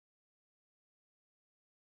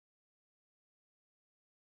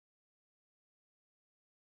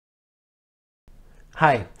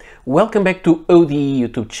Hi, welcome back to ODE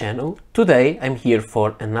YouTube channel. Today I'm here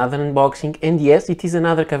for another unboxing, and yes, it is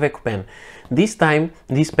another Kaweco pen. This time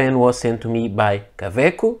this pen was sent to me by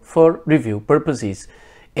Kaweco for review purposes,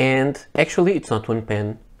 and actually it's not one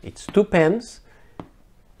pen, it's two pens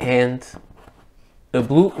and a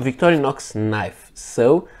blue Victorinox knife.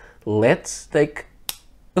 So let's take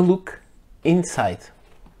a look inside.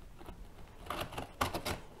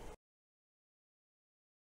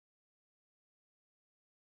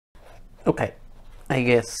 Okay, I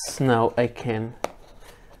guess now I can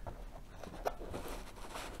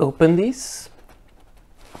open this.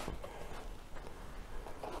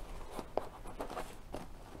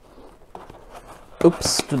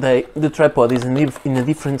 Oops, today the tripod is in a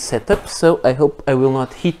different setup, so I hope I will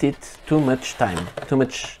not hit it too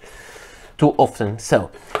often.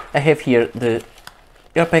 So I have here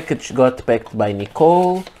your package got packed by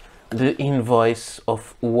Nicole, the invoice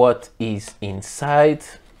of what is inside.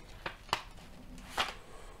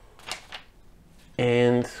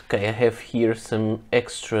 And okay, I have here some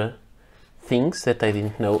extra things that I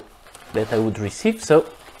didn't know that I would receive, so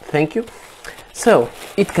thank you. So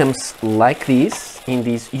it comes like this, in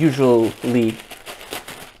this usually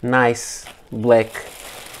nice black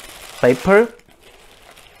paper,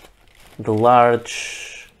 the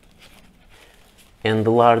large and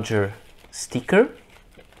the larger sticker,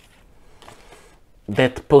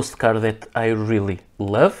 that postcard that I really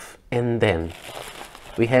love, and then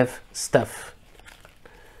we have stuff.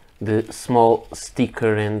 The small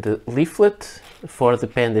sticker and the leaflet for the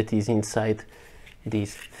pen that is inside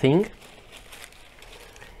this thing.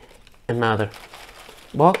 Another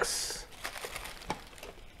box.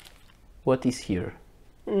 What is here?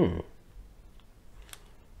 I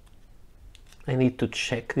need to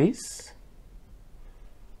check this.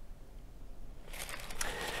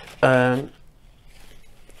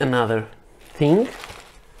 Another thing.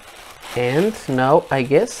 And now I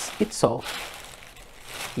guess it's all.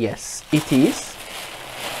 Yes, it is.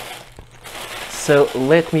 So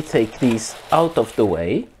let me take this out of the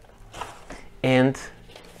way and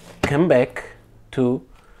come back to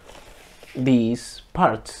these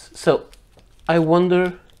parts. So I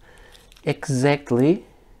wonder exactly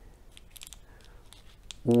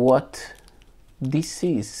what this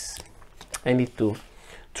is. I need to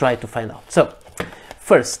try to find out. So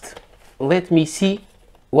first, let me see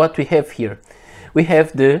what we have here. We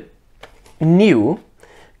have the new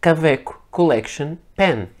Kaweco collection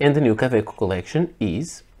pen, and the new Kaweco collection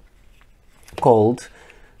is called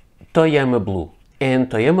Toyama Blue, and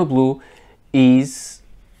Toyama Blue is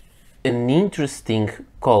an interesting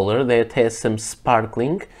color that has some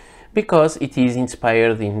sparkling because it is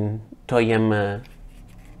inspired in Toyama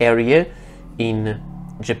area in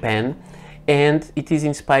Japan, and it is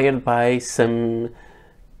inspired by some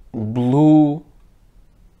blue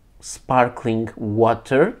sparkling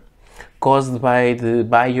water caused by the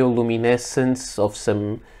bioluminescence of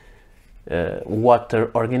some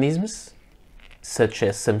water organisms, such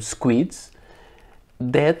as some squids,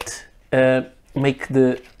 that make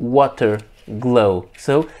the water glow.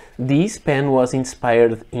 So this pen was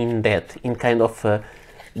inspired in that, in kind of a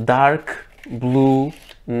dark blue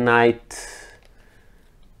night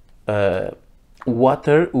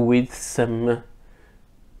water with some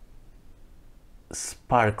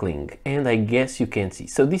sparkling, and I guess you can see.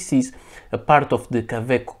 So this is a part of the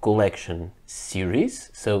Kaweco collection series,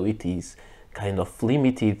 so it is kind of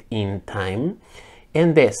limited in time,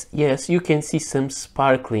 and yes, you can see some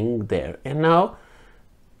sparkling there. And now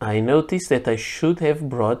I noticed that I should have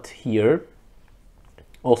brought here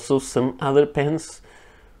also some other pens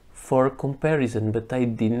for comparison, but I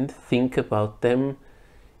didn't think about them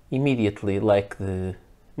immediately, like the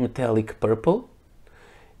metallic purple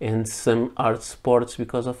and some art sports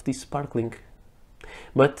because of this sparkling.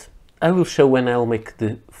 But I will show when I'll make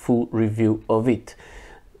the full review of it,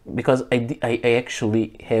 because I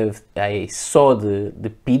actually I saw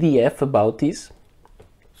the PDF about this,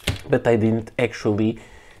 but I didn't actually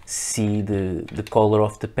see the color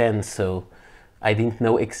of the pen, so I didn't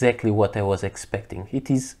know exactly what I was expecting. It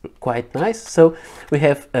is quite nice. So we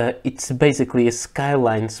have it's basically a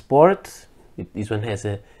Skyline Sport. This one has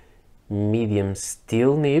a medium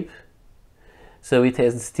steel nib, so it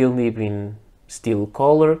has the steel nib in steel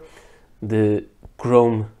color, the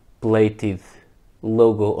chrome plated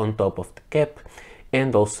logo on top of the cap,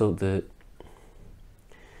 and also the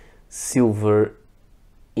silver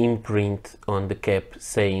imprint on the cap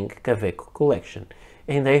saying Kaweco collection.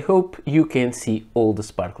 And I hope you can see all the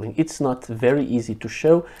sparkling. It's not very easy to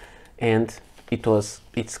show, and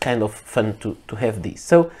it's kind of fun to have this.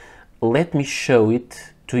 So let me show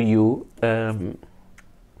it to you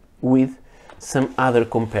with some other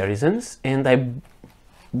comparisons, and I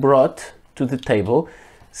brought to the table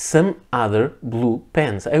some other blue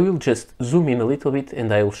pens. I will just zoom in a little bit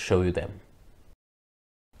and I will show you them.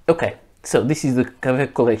 Okay, so this is the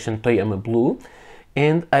Kaweco collection Toyama Blue,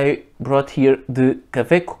 and I brought here the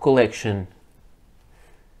Kaweco collection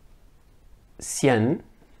Cyan,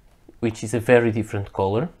 which is a very different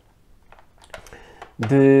color,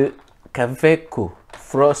 the Kaweco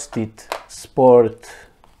Frosted Sport,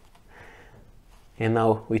 and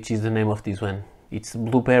now which is the name of this one? It's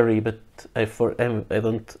blueberry, but I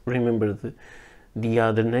don't remember the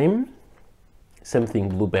other name. Something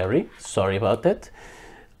blueberry, sorry about that.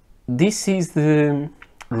 This is the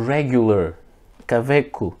regular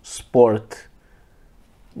Kaweco Sport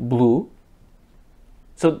Blue.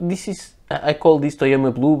 So this is, I call this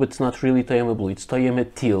Toyama Blue, but it's not really Toyama Blue, it's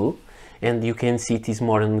Toyama Teal, and you can see it is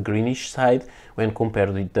more on the greenish side when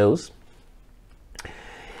compared with those.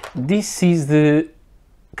 This is the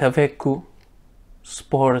Kaweco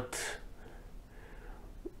Sport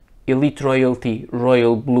Elite Royalty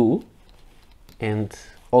Royal Blue, and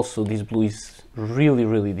also this blue is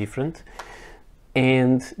really different,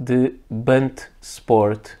 and the Bunt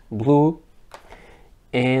Sport Blue,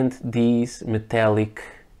 and this metallic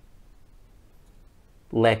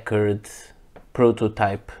lacquered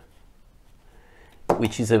prototype,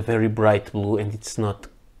 which is a very bright blue, and it's not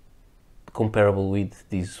comparable with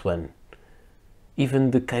this one.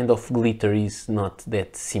 Even the kind of glitter is not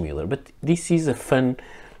that similar, but this is a fun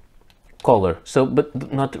color, so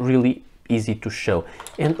but not really easy to show.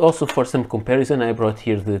 And also for some comparison, I brought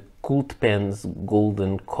here the Cult Pens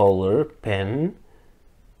Golden Color pen,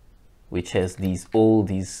 which has all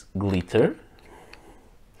these glitter,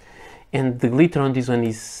 and the glitter on this one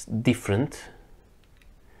is different.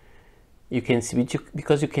 You can see,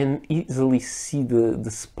 because you can easily see the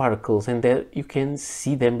sparkles, and there you can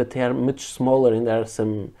see them, but they are much smaller, and there are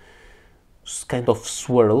some kind of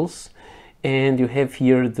swirls. And you have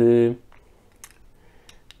here the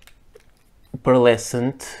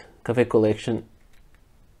pearlescent Kaweco collection,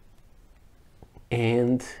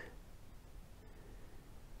 and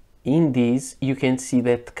in these you can see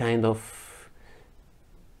that kind of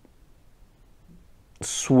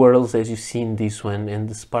swirls as you see in this one, and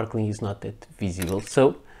the sparkling is not that visible.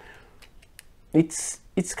 So it's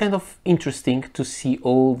kind of interesting to see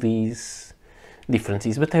all these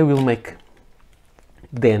differences, but I will make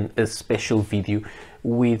then a special video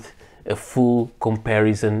with a full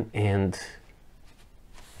comparison and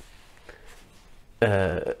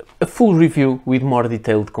a full review with more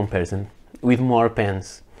detailed comparison, with more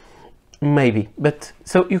pens, maybe. But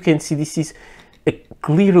so you can see this is a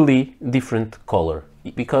clearly different color,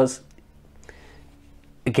 because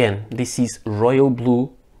again, this is royal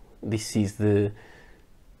blue, this is the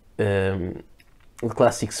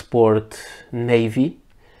classic sport navy,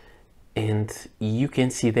 and you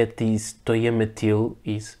can see that this Toyama Teal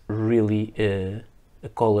is really a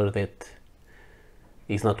color that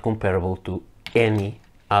is not comparable to any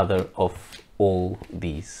other of all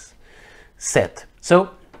these set.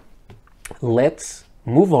 So let's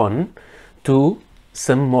move on to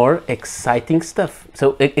some more exciting stuff.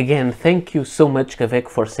 So again, thank you so much, Kaweco,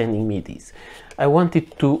 for sending me these. I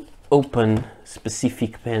wanted to open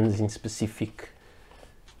specific pens in specific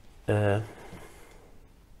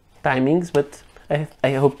timings, but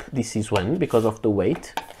I hope this is one because of the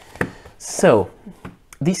weight. So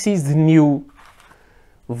this is the new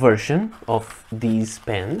version of these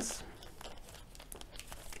pens,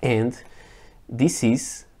 and this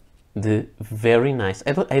is the very nice,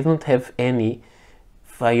 I don't have any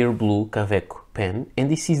fire blue Kaweco pen, and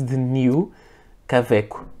this is the new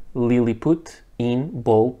Kaweco Lilliput in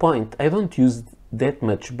ballpoint. I don't use that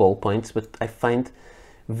much ballpoints, but I find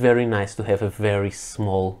very nice to have a very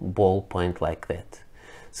small ballpoint like that.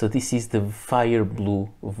 So this is the fire blue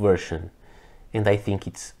version, and I think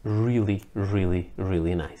it's really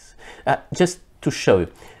nice. Just to show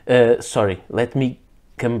you, sorry, let me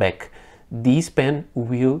come back. This pen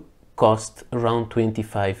will cost around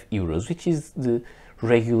 25 euros, which is the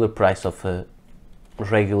regular price of a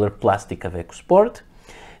regular plastic Kaweco Sport.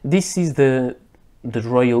 This is the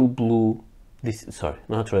royal blue, sorry,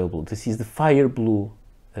 not royal blue, this is the fire blue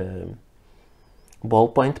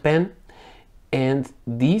ballpoint pen, and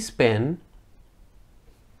this pen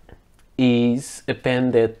is a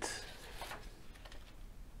pen that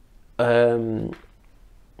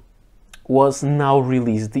was now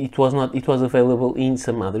released. It was available in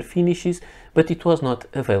some other finishes, but it was not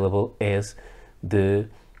available as the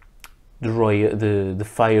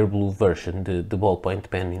fire blue version, the ballpoint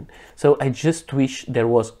pen. So I just wish there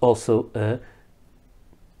was also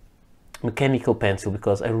mechanical pencil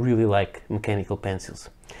because I really like mechanical pencils.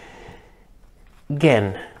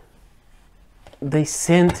 Again, they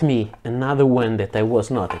sent me another one that I was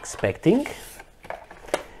not expecting,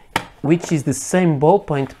 which is the same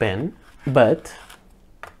ballpoint pen, but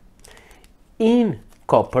in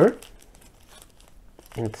copper,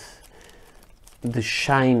 and the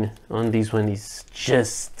shine on this one is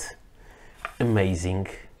just amazing.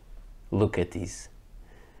 Look at this.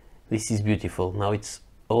 This is beautiful. Now it's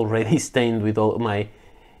already stained with all my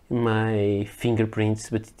fingerprints,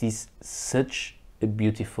 but it is such a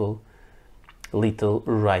beautiful little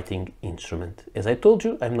writing instrument. As I told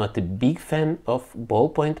you, I'm not a big fan of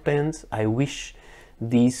ballpoint pens. I wish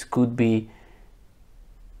these could be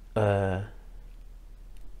adapted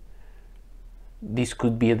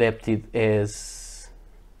as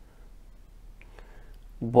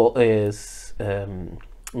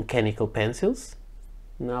mechanical pencils.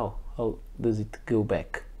 Now, how does it go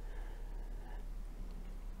back?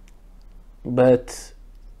 But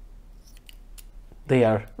they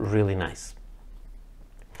are really nice.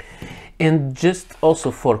 And just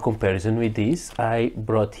also for comparison with these, I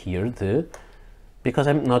brought here because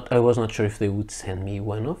I was not sure if they would send me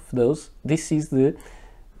one of those. This is the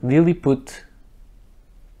Lilliput,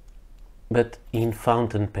 but in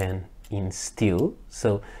fountain pen in steel,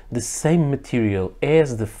 so the same material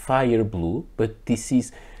as the fire blue, but this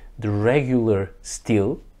is the regular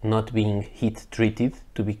steel, not being heat treated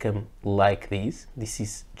to become like this. This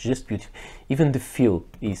is just beautiful. Even the feel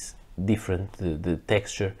is different, the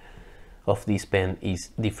texture of this pen is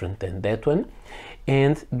different than that one.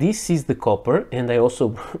 And this is the copper, and I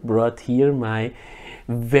also brought here my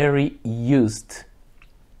very used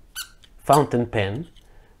fountain pen,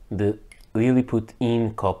 the Lilliput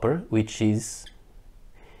in copper, which is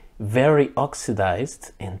very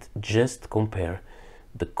oxidized, and just compare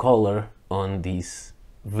the color on this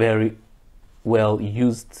very well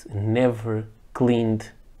used, never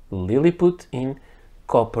cleaned Lilliput in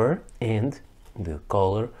copper and the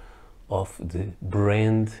color of the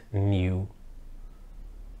brand new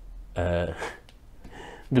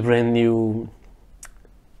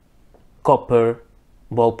copper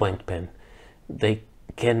ballpoint pen. They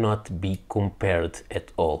cannot be compared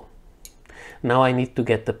at all. Now I need to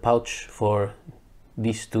get the pouch for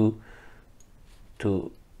these two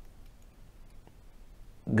to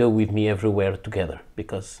go with me everywhere together,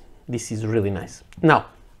 because this is really nice. Now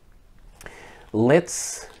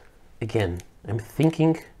let's, again, I'm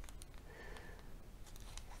thinking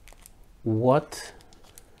what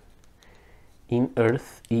in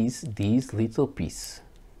earth is this little piece.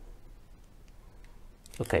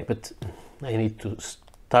 Okay, but I need to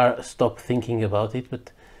stop thinking about it,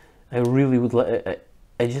 but I really would like,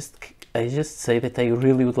 I just say that I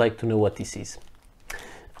really would like to know what this is.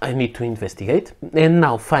 I need to investigate. And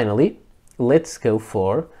now finally, let's go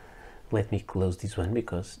for, let me close this one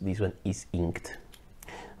because this one is inked.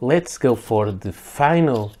 Let's go for the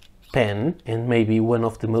final pen, and maybe one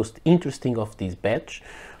of the most interesting of this batch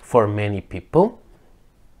for many people.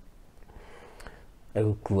 I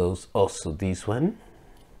will close also this one.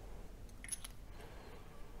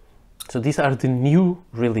 So these are the new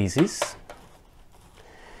releases,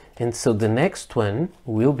 and so the next one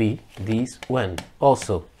will be this one,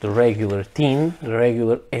 also the regular tin, the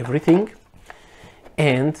regular everything,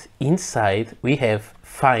 and inside we have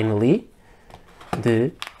finally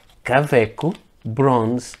the Kaweco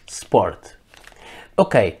Bronze Sport.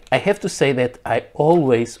 Okay, I have to say that I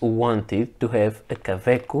always wanted to have a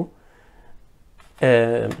Kaweco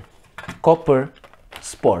Copper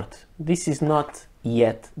Sport. This is not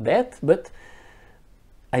yet that, but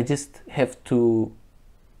I just have to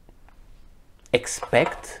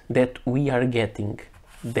expect that we are getting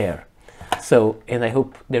there. So, and I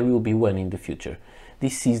hope there will be one in the future.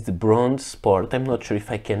 This is the Bronze Sport. I'm not sure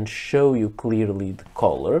if I can show you clearly the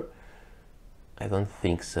color. I don't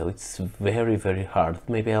think so. It's very, very hard.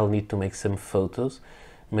 Maybe I'll need to make some photos,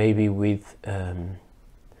 maybe with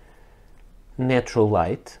natural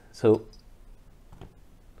light. So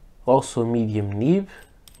also medium nib,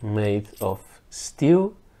 made of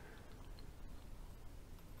steel.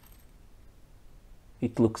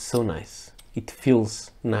 It looks so nice. It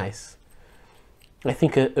feels nice. I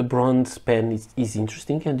think a bronze pen is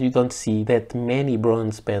interesting, and you don't see that many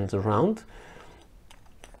bronze pens around.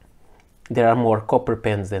 There are more copper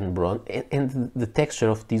pens than bronze, and the texture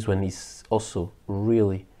of this one is also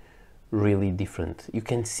really, really different. You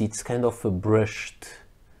can see it's kind of a brushed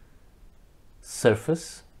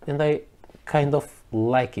surface, and I kind of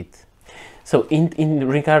like it. So in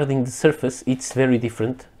regarding the surface, it's very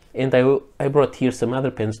different, and I brought here some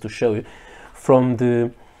other pens to show you from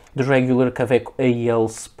the the regular Kaweco AL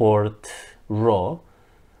Sport Raw,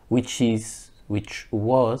 which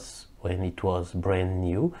was, when it was brand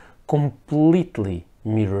new, completely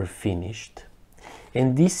mirror finished.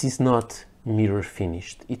 And this is not mirror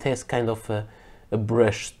finished. It has kind of a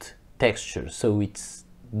brushed texture, so it's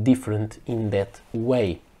different in that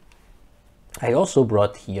way. I also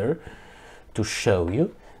brought here to show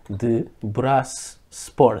you the Brass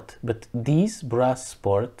Sport, but this Brass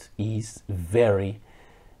Sport is very,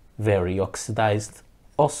 very oxidized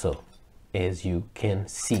also, as you can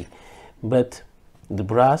see. But the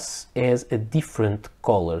brass has a different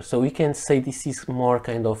color, so we can say this is more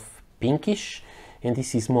kind of pinkish and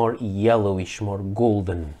this is more yellowish, more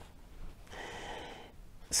golden.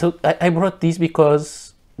 So I brought this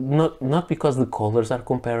because not because the colors are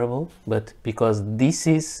comparable, but because this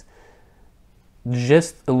is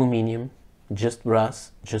just aluminum, just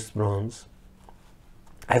brass, just bronze.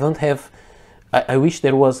 I don't have, I wish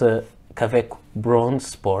there was a Kaweco bronze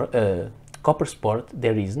sport, copper sport.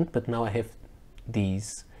 There isn't, but now I have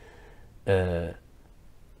these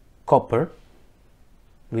copper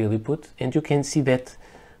Lilliput, and you can see that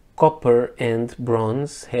copper and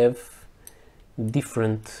bronze have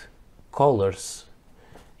different colors,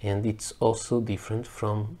 and it's also different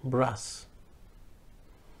from brass.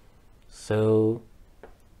 So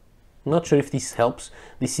not sure if this helps.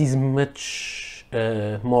 This is much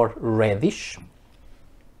more reddish.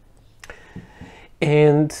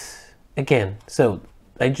 And again, so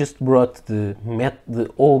I just brought the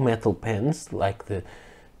all metal pens, like the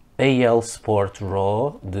AL Sport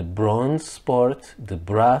Raw, the Bronze Sport, the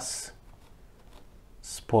Brass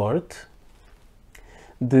Sport,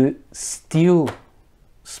 the Steel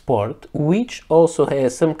Sport, which also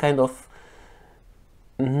has some kind of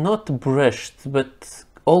not brushed but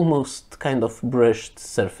almost kind of brushed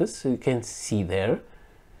surface, so you can see there,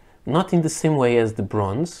 not in the same way as the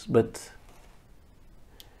bronze, but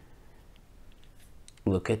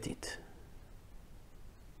look at it.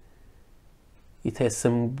 It has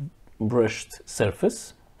some brushed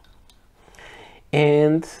surface.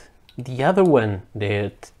 And the other one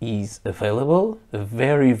that is available, a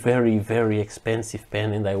very, very, very expensive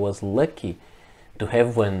pen, and I was lucky to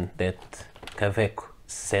have one that Kaweco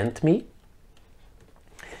sent me,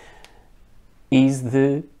 is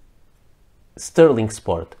the Sterling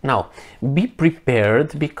Sport. Now, be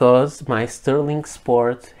prepared, because my Sterling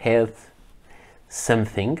Sport had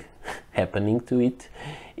something happening to it,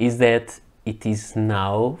 is that it is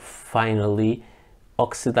now finally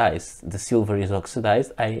oxidized. The silver is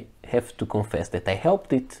oxidized. I have to confess that I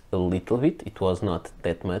helped it a little bit. It was not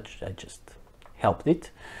that much, I just helped it.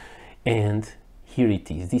 And here it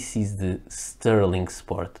is. This is the Sterling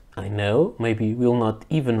Sport. I know, maybe you will not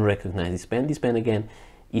even recognize this pen. This pen again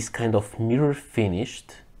is kind of mirror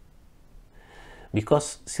finished.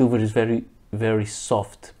 Because silver is very, very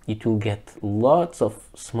soft, it will get lots of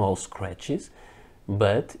small scratches,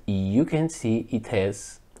 but you can see it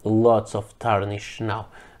has lots of tarnish now.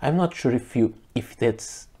 I'm not sure if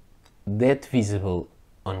that's that visible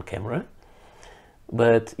on camera,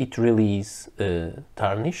 but it really is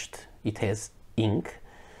tarnished. It has ink,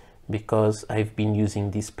 because I've been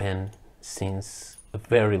using this pen since a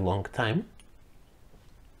very long time.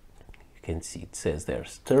 You can see it says there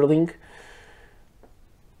Sterling.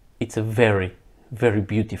 It's a very, very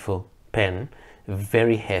beautiful pen,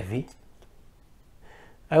 very heavy.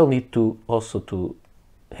 I'll need to also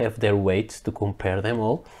have their weights to compare them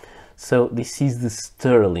all. So this is the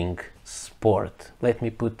Sterling Sport. Let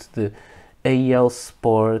me put the AL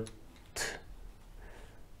Sport,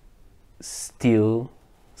 Steel,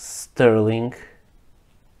 Sterling,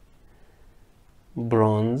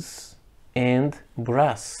 Bronze and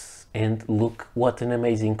Brass. And look what an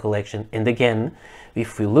amazing collection. And again,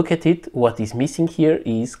 if we look at it, what is missing here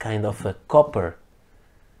is kind of a copper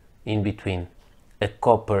in between, a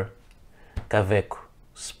copper Kaweco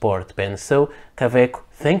Sport pen. So Kaweco,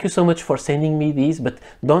 thank you so much for sending me these, but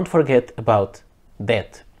don't forget about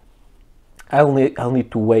that. I'll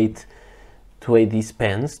need to weigh these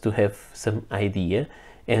pens to have some idea,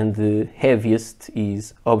 and the heaviest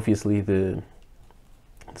is obviously the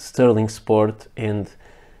Sterling Sport, and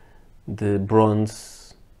the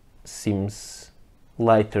bronze seems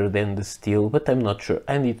lighter than the steel, but I'm not sure.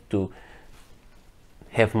 I need to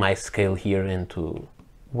have my scale here and to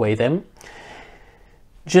weigh them.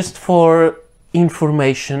 Just for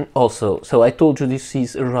information also, so I told you this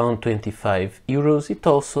is around 25 euros.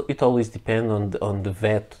 It always depends on the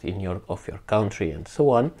VAT of your country and so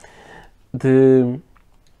on. The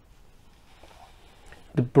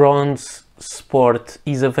Bronze Sport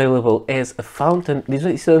is available as a fountain. This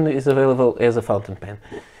is available as a fountain pen.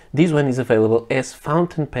 This one is available as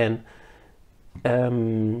fountain pen,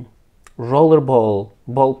 rollerball,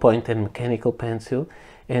 ballpoint and mechanical pencil,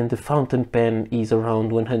 and the fountain pen is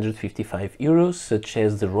around 155 euros, such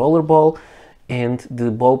as the rollerball, and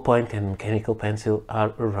the ballpoint and mechanical pencil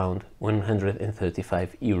are around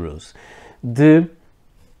 135 euros.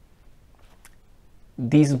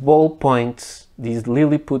 These ballpoints, these new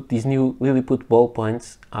Lilliput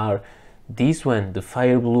ballpoints are, this one, the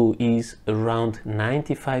fire blue, is around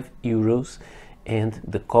 95 euros, and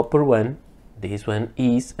the copper one, this one,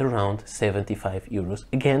 is around 75 euros.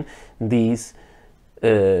 Again, these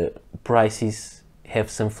prices have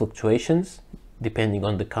some fluctuations depending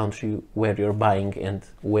on the country where you're buying and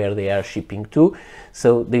where they are shipping to,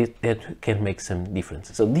 so that can make some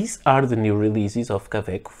difference. So these are the new releases of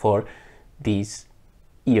Kaweco for this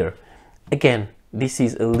year. Again, this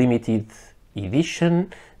is a limited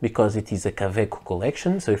edition because it is a Kaweco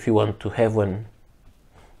collection, so if you want to have one,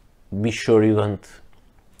 be sure you don't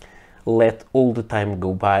let all the time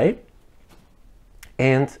go by.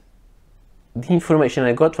 And the information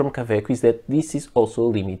I got from Kaweco is that this is also a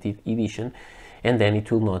limited edition, and then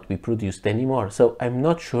it will not be produced anymore. So I'm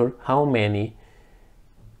not sure how many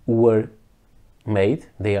were made.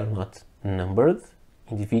 They are not numbered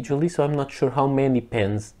individually, so I'm not sure how many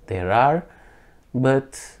pens there are,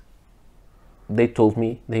 but they told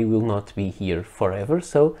me they will not be here forever.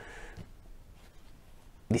 So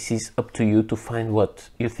this is up to you to find what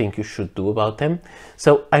you think you should do about them.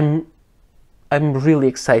 So I'm really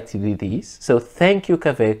excited with these. So thank you,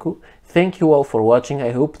 Kaweco. Thank you all for watching.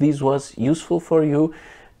 I hope this was useful for you.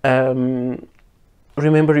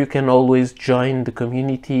 Remember, you can always join the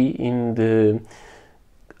community in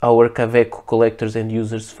our Kaweco collectors and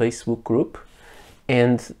users Facebook group,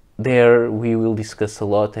 and there we will discuss a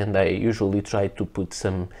lot, and I usually try to put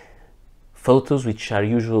some photos which are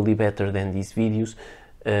usually better than these videos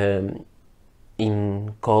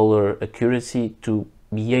in color accuracy, to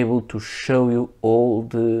be able to show you all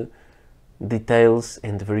the details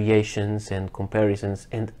and variations and comparisons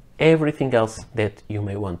and everything else that you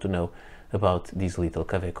may want to know about these little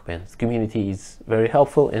Kaweco pens. The community is very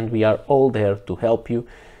helpful, and we are all there to help you,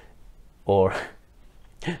 or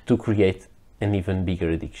to create an even bigger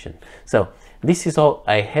addiction. So this is all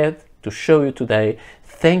I had to show you today.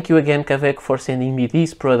 Thank you again, Kaweco, for sending me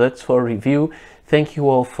these products for review. Thank you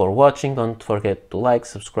all for watching. Don't forget to like,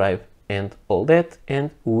 subscribe, and all that,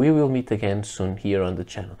 and we will meet again soon here on the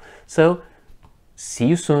channel. So see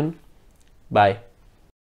you soon. Bye.